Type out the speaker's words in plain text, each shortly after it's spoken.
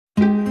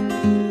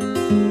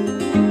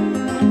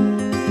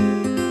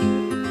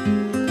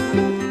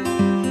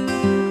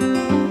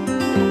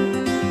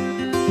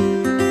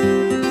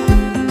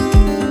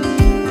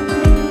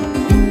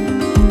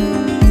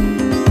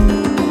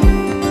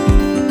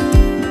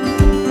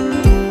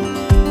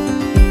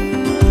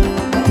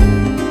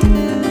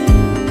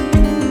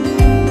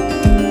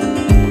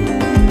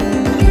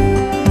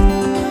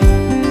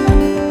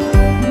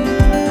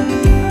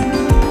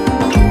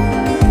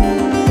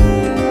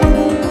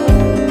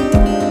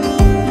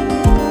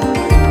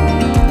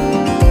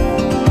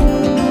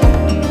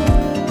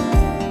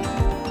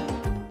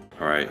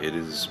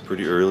It's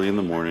pretty early in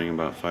the morning,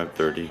 about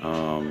 5:30.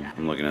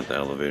 I'm looking at the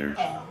elevator.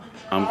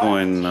 I'm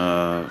going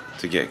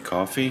to get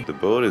coffee. The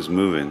boat is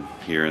moving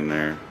here and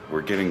there.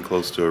 We're getting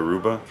close to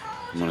Aruba.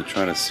 I'm gonna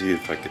try to see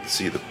if I can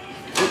see the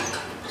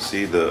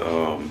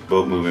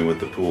boat moving with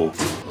the pool.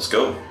 Let's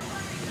go.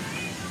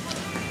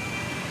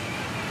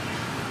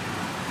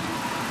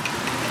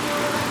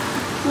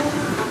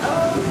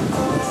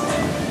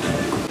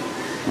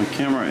 My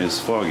camera is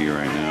foggy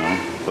right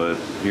now, but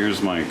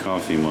here's my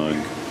coffee mug.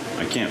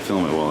 I can't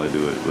film it while I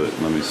do it, but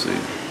let me see.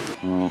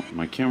 Well,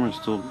 my camera's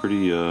still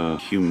pretty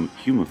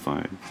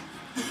humidified.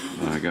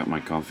 I got my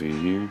coffee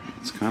in here.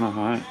 It's kind of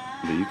hot,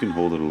 but you can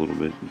hold it a little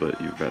bit. But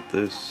you've got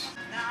this.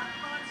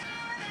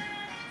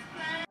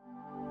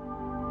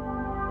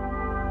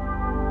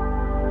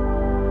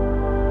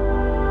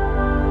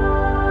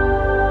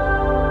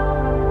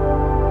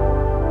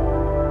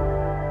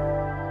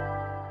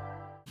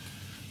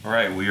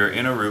 Alright, we are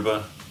in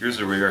Aruba. Here's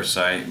the rear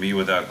sight. Me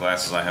without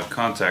glasses, I have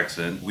contacts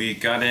in. We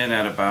got in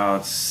at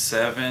about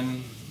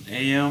 7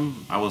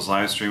 a.m. I was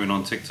live streaming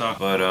on TikTok,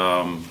 but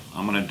I'm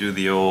gonna do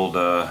the old,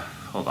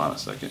 hold on a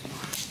second.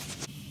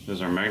 There's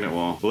our magnet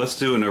wall. Well, let's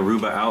do an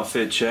Aruba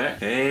outfit check.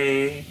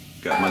 Hey,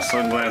 got my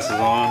sunglasses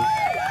on.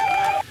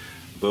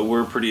 But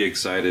we're pretty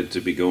excited to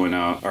be going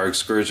out. Our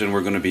excursion,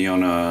 we're gonna be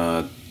on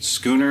a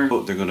schooner.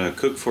 They're gonna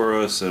cook for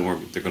us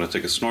and they're gonna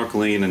take us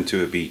snorkeling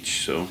into a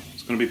beach. So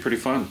it's gonna be pretty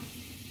fun.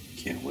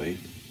 Can't wait.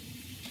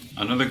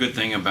 Another good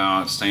thing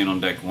about staying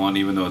on deck 1,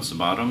 even though it's the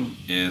bottom,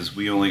 is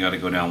we only got to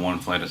go down 1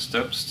 flight of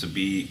steps to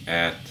be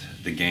at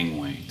the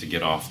gangway to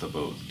get off the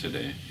boat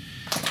today.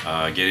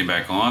 Getting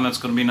back on, that's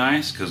going to be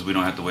nice because we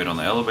don't have to wait on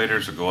the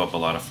elevators or go up a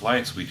lot of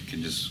flights. We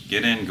can just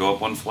get in, go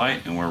up 1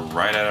 flight, and we're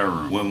right at our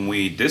room. When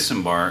we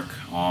disembark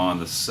on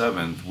the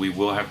 7th, we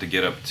will have to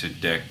get up to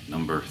deck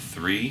number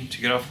 3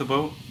 to get off the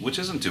boat, which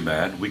isn't too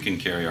bad. We can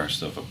carry our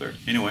stuff up there.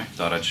 Anyway,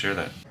 thought I'd share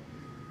that.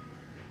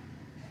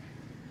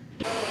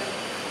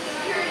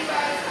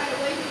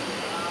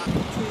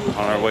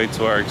 On our way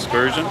to our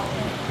excursion.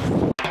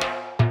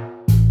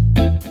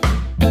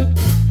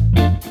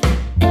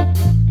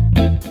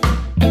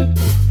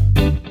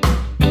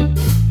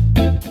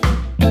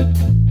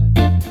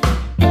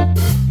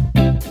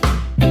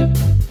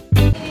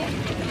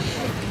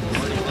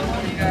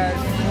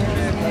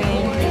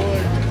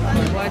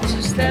 Watch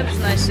your steps,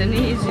 nice and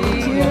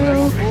easy.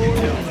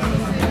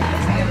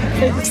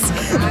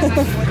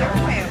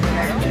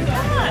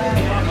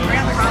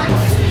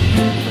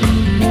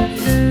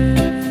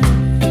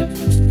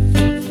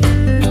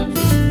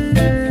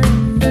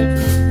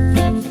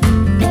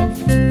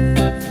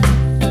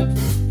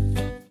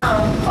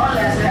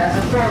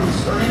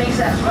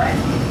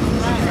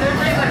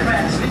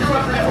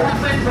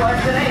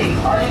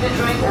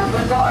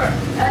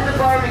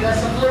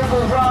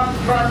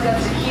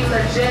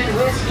 Gin,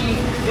 whiskey.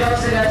 We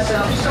also got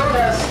some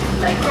sodas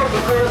like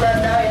Coca-Cola,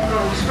 Diet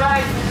Coke,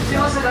 Sprite. We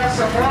also got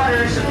some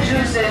water, some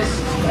juices,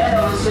 and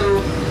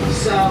also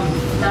some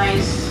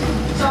nice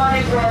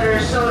tonic water,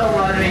 soda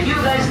water. You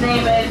guys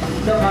name it,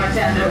 the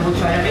bartender will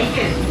try to make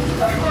it.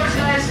 Of course,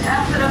 guys,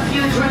 after a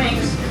few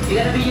drinks,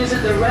 you're gonna be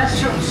using the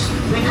restrooms.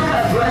 We do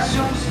have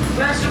restrooms.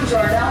 Restrooms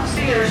are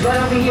downstairs,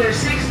 right over here,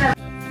 6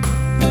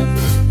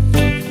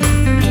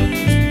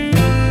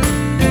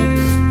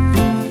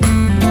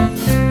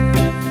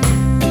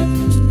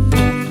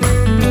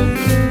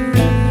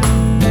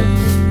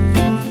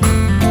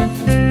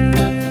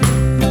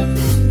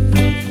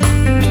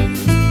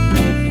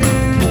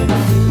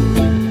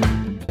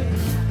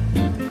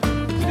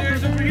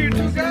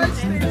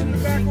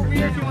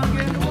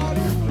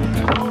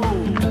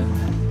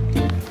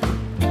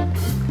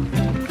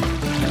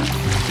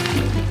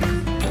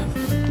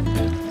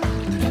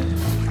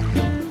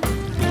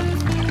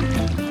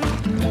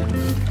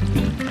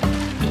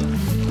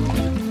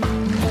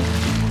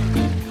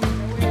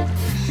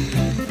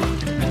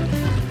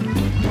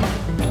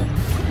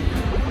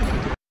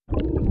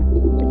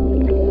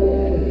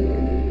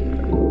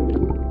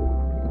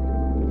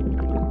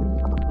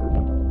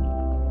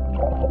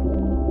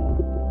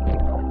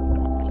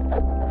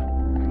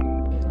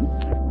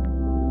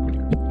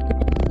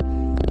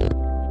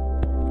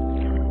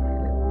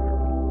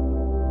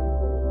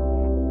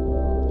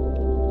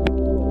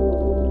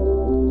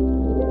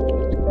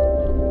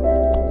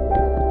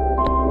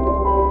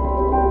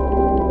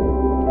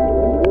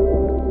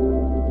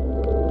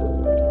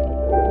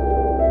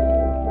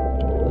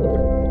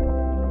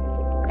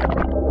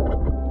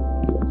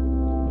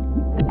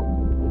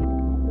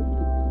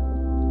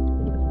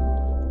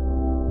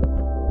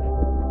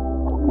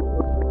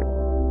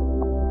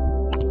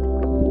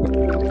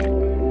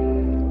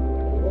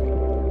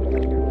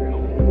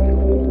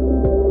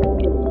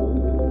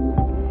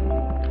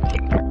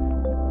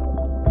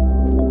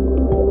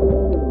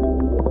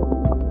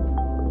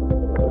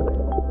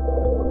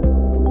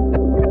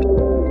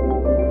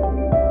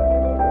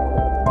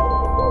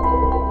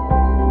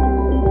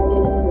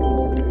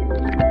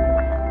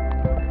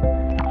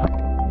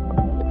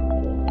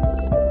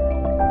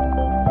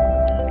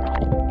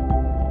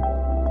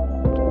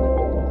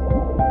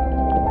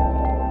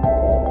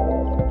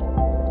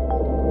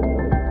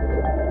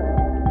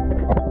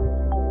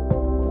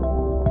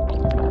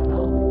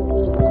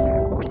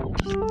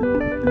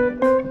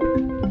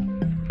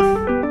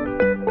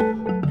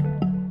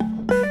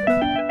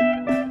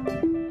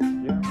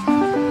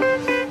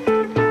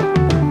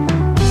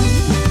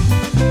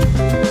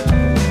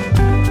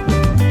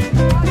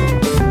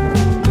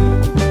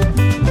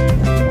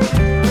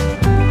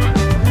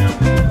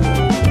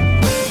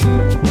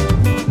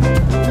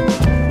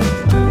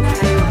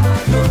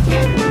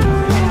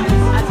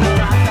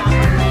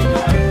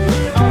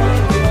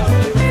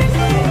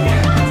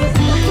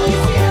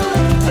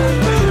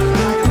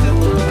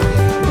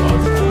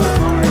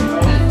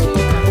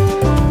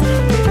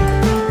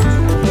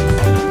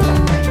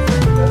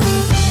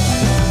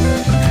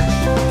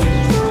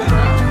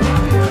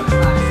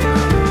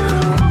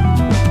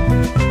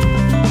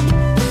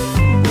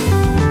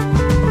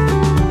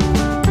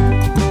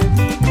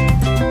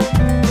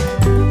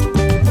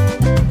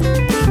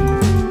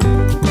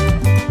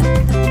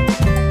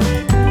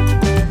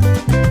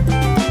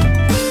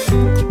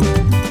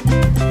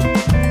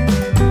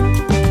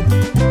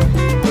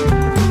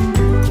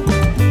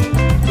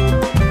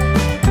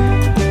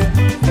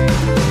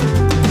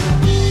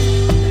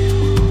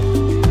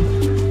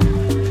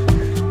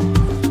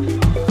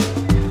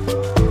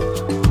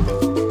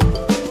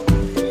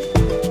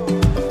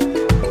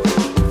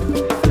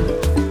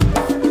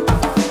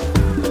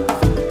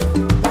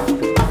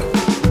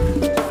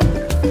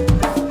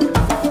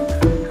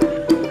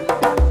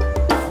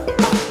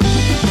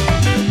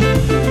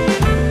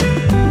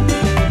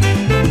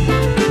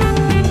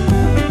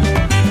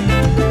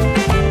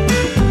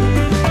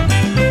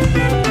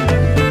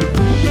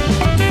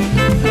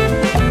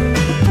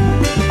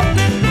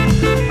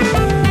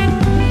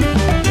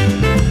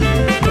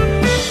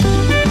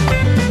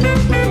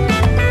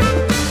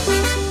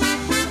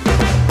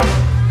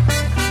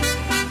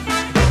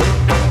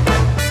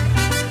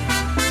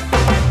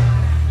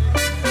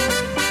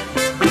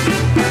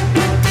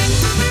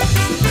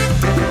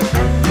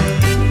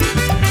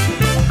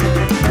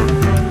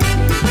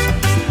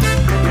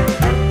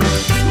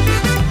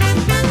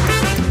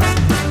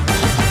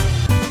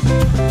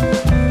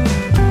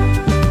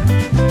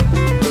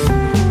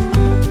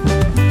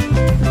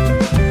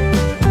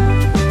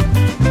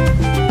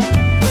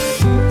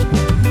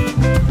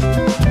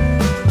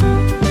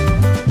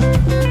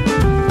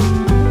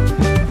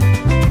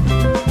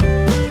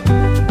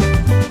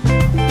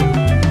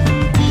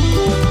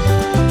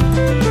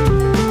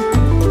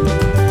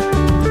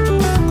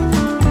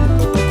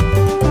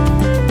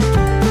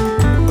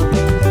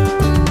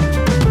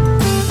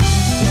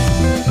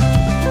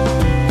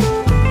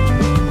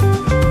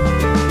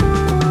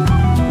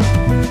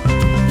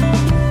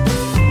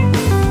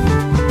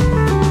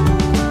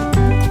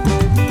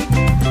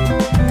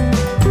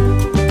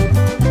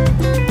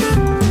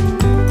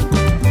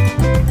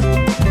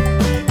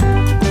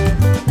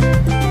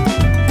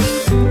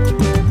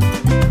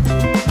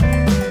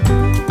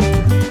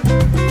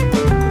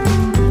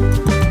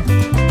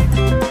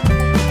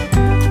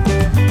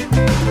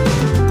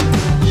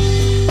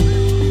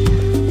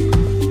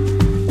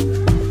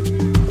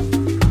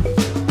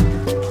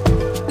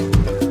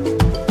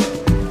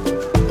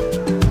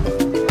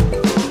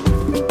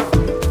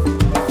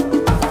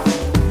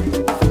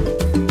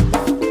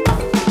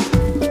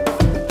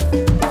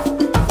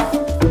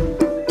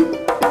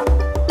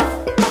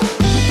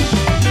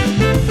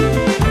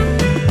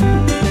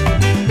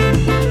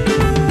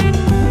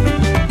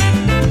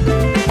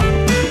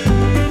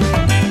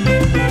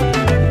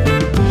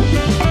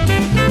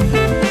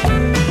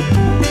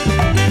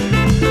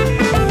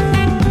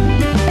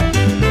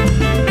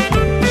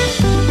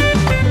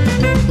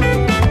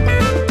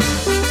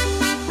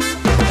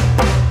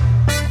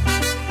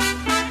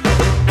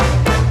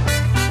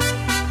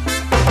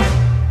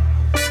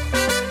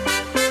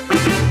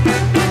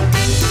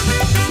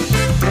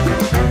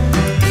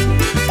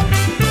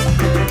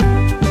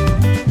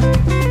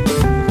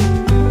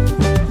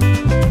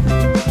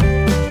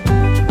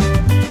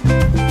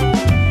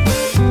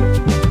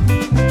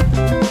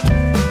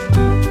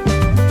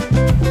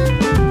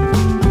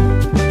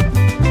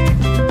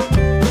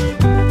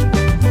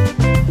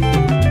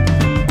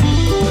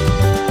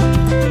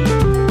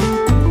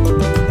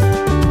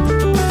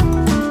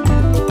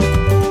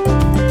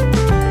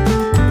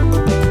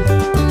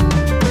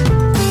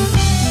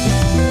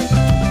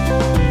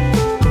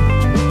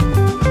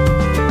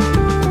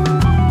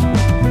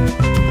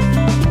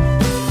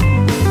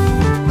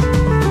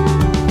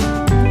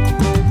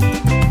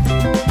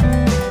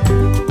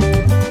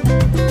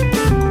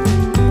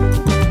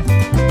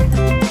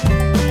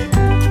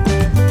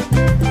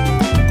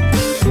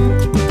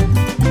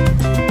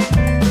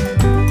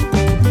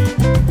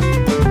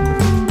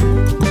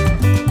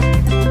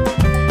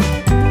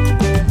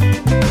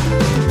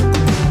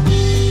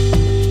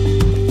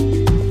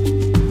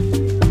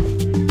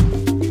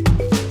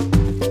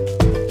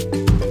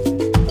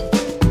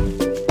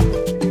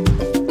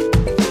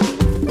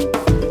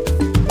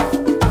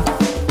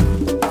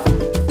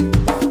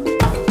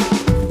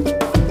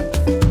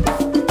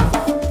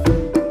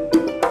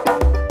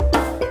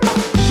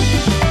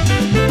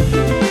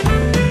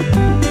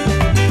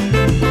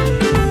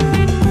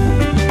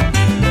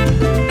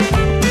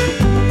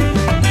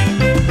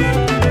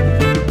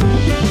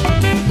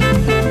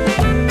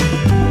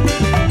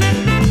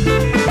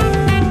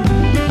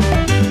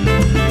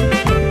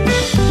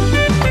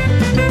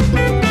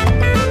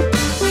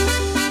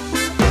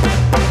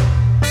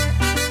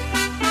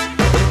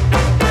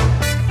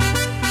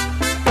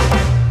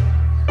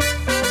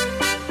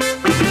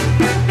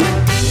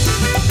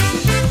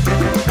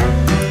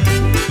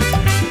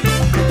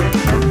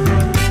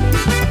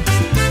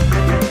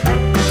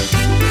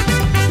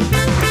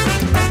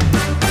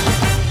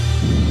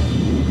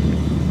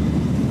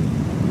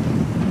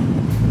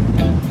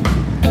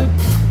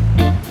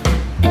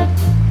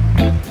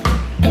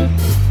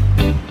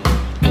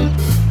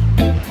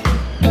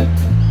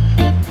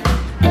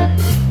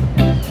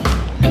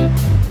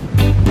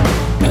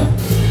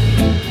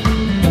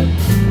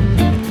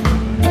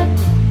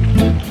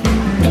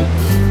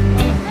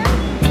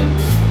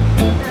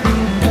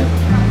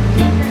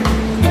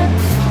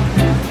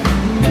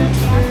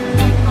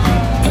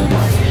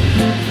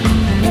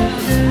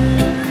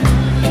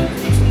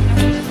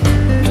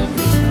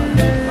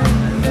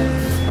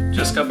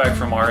 back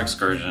from our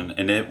excursion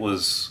and it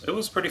was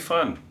pretty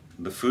fun.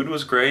 The food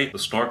was great, the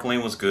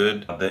snorkeling was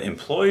good, the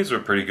employees were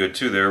pretty good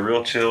too. They were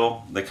real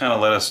chill. They kind of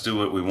let us do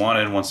what we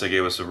wanted once they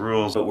gave us the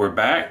rules. But we're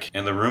back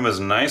and the room is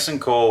nice and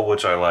cold,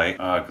 which I like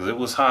because it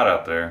was hot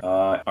out there.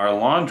 Our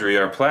laundry,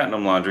 our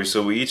platinum laundry,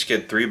 so we each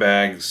get 3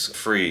 bags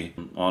free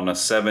on a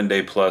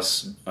 7-day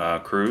plus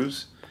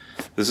cruise.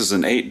 This is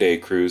an 8-day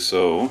cruise,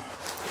 so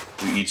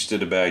we each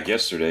did a bag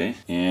yesterday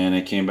and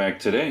it came back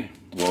today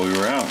while we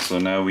were out. So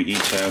now we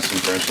each have some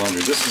fresh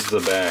laundry. This is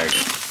the bag.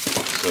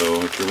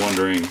 So if you're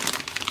wondering,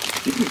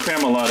 you can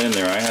cram a lot in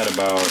there. I had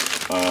about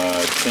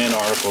 10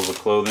 articles of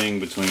clothing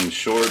between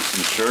shorts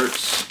and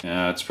shirts.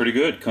 It's pretty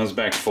good. Comes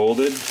back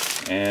folded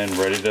and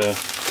ready to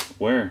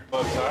wear.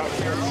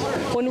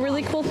 One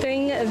really cool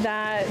thing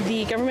that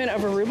the government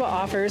of Aruba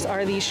offers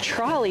are these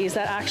trolleys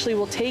that actually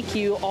will take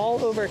you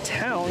all over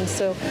town.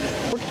 So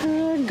we're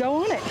gonna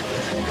go on it.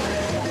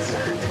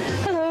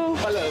 Hello.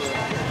 Hello.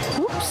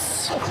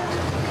 Oops.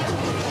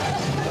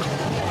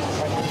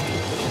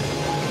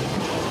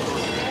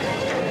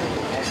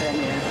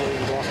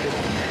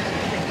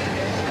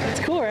 It's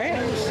cool, right?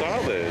 I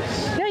saw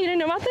this. Yeah, you didn't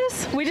know about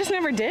this? We just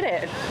never did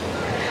it.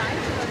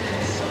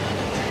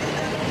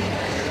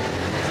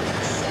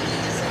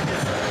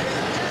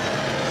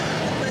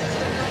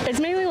 It's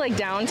mainly like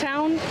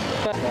downtown,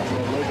 but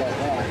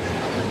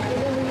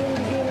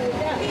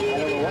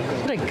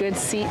what a good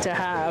seat to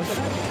have.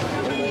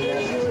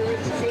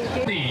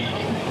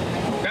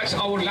 That's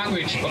our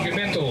language,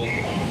 Pavimento.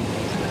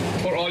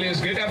 For all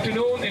is good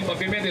afternoon, and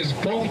Pavimento is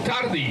Bon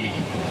Tardi.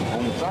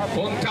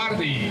 Bon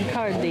Tardi.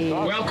 Tardi.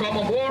 Welcome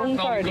aboard. Bon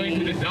Now we're going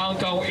to tardi. the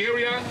downtown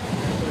area.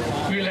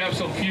 We'll have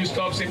some few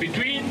stops in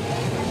between.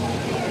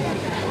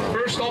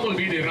 First stop will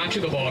be the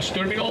Rancho de Bosch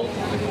Terminal.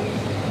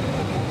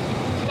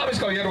 Damas y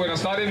caballeros,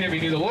 buenas tardes,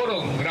 bienvenido a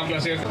bordo, un gran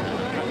placer.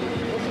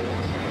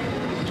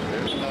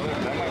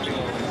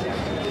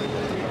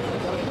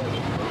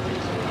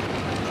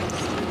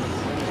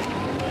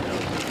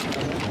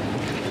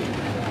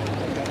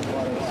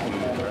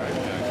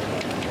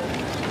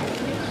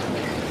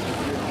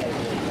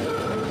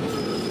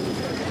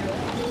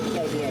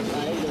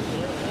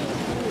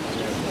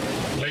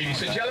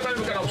 Ladies and gentlemen,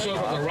 we can observe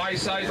on the right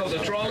side of the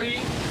trolley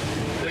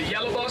the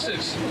yellow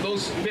buses,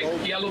 those big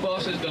yellow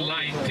buses, the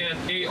line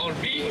 10A or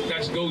B,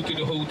 that's go to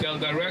the hotel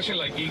direction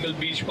like Eagle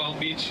Beach, Palm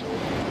Beach,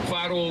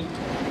 Faro,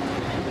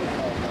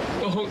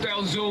 the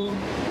hotel zone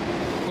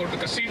for the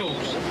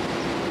casinos.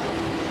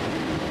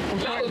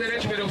 Lado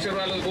derecho puede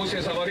observar los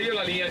buses amarillos,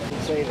 la línea.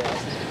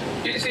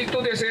 Y si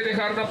tú deseas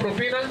dejar una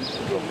propina,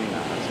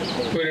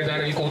 puede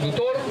dar el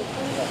conductor,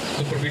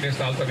 su propina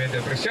está altamente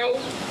apreciado.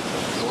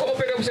 Como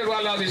puede observar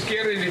al lado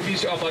izquierdo, el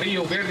edificio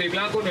amarillo, verde y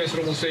blanco,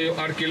 nuestro museo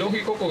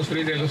arqueológico,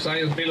 construido en los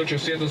años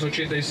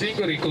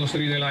 1885 y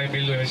reconstruido en el año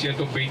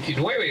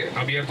 1929,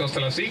 abierto hasta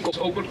las 5,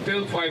 open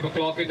till 5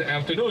 o'clock in the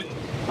afternoon.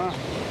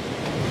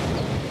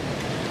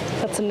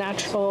 That's a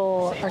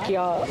natural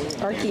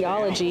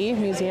archaeology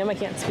museum. I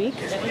can't speak.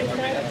 So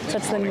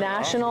that's the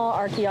National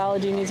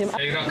Archaeology Museum. So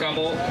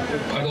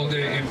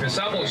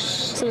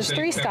there's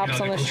 3 stops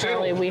on this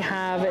trolley. We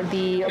have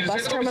the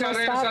bus terminal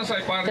stop,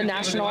 the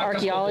National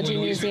Archaeology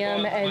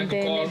Museum, and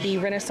then the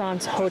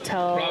Renaissance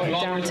Hotel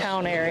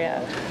downtown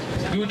area.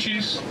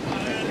 Gucci's.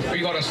 We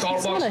got a It's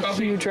Starbucks not a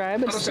coffee. huge ride,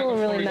 but it's still a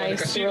really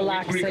nice,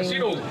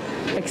 relaxing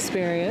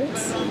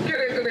experience. You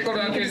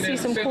get to see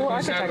some cool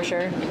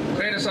architecture.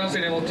 Renaissance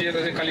tenemos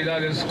tiendas de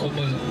calidades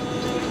como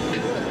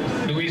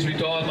Louis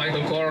Vuitton,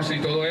 Michael Kors y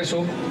todo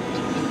eso.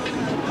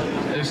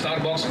 El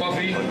Starbucks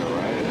Coffee.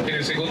 En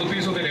el segundo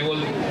piso tenemos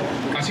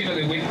el casino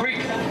de Wind Creek.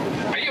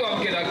 Ahí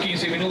vamos a quedar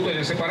 15 minutos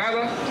en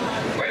separada.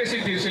 Puedes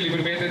sentirse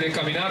libremente de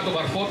caminar,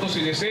 tomar fotos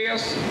si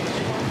deseas.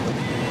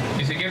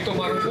 Y si quieres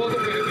tomar una foto,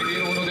 puede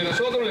pedir a uno de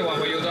nosotros, le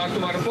vamos a ayudar a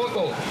tomar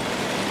foto.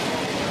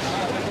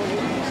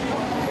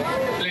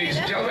 Ladies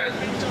and gentlemen,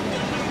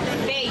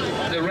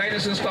 the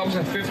Renaissance stops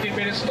a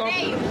 15-minute stop.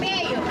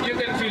 You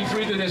can feel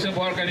free to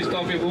disembark any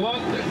stop if you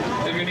want.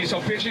 If you need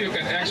some picture, you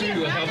can ask me,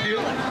 we'll help you.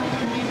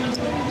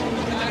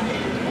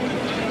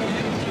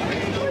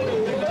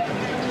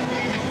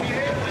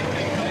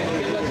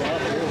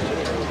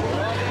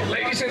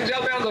 Ladies and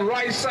gentlemen, on the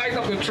right side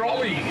of the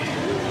trolley,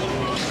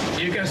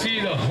 you can see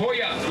the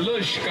Hoya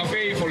Lush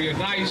Cafe for your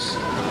nice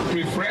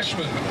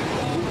refreshment.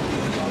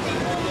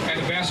 And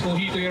the best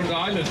mojito here on the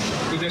island.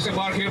 To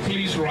disembark here,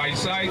 please right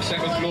side,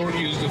 2nd floor,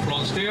 use the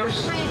front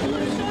stairs.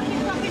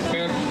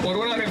 Por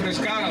una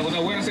refrescada,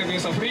 una buena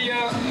cerveza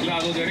fría,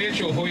 lado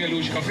derecho, Hoya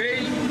Lush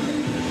Cafe.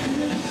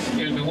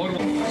 El mejor.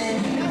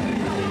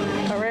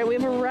 All right,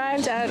 we've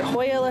arrived at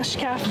Hoya Lush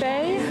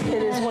Cafe.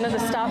 It is one of the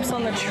stops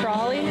on the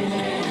trolley.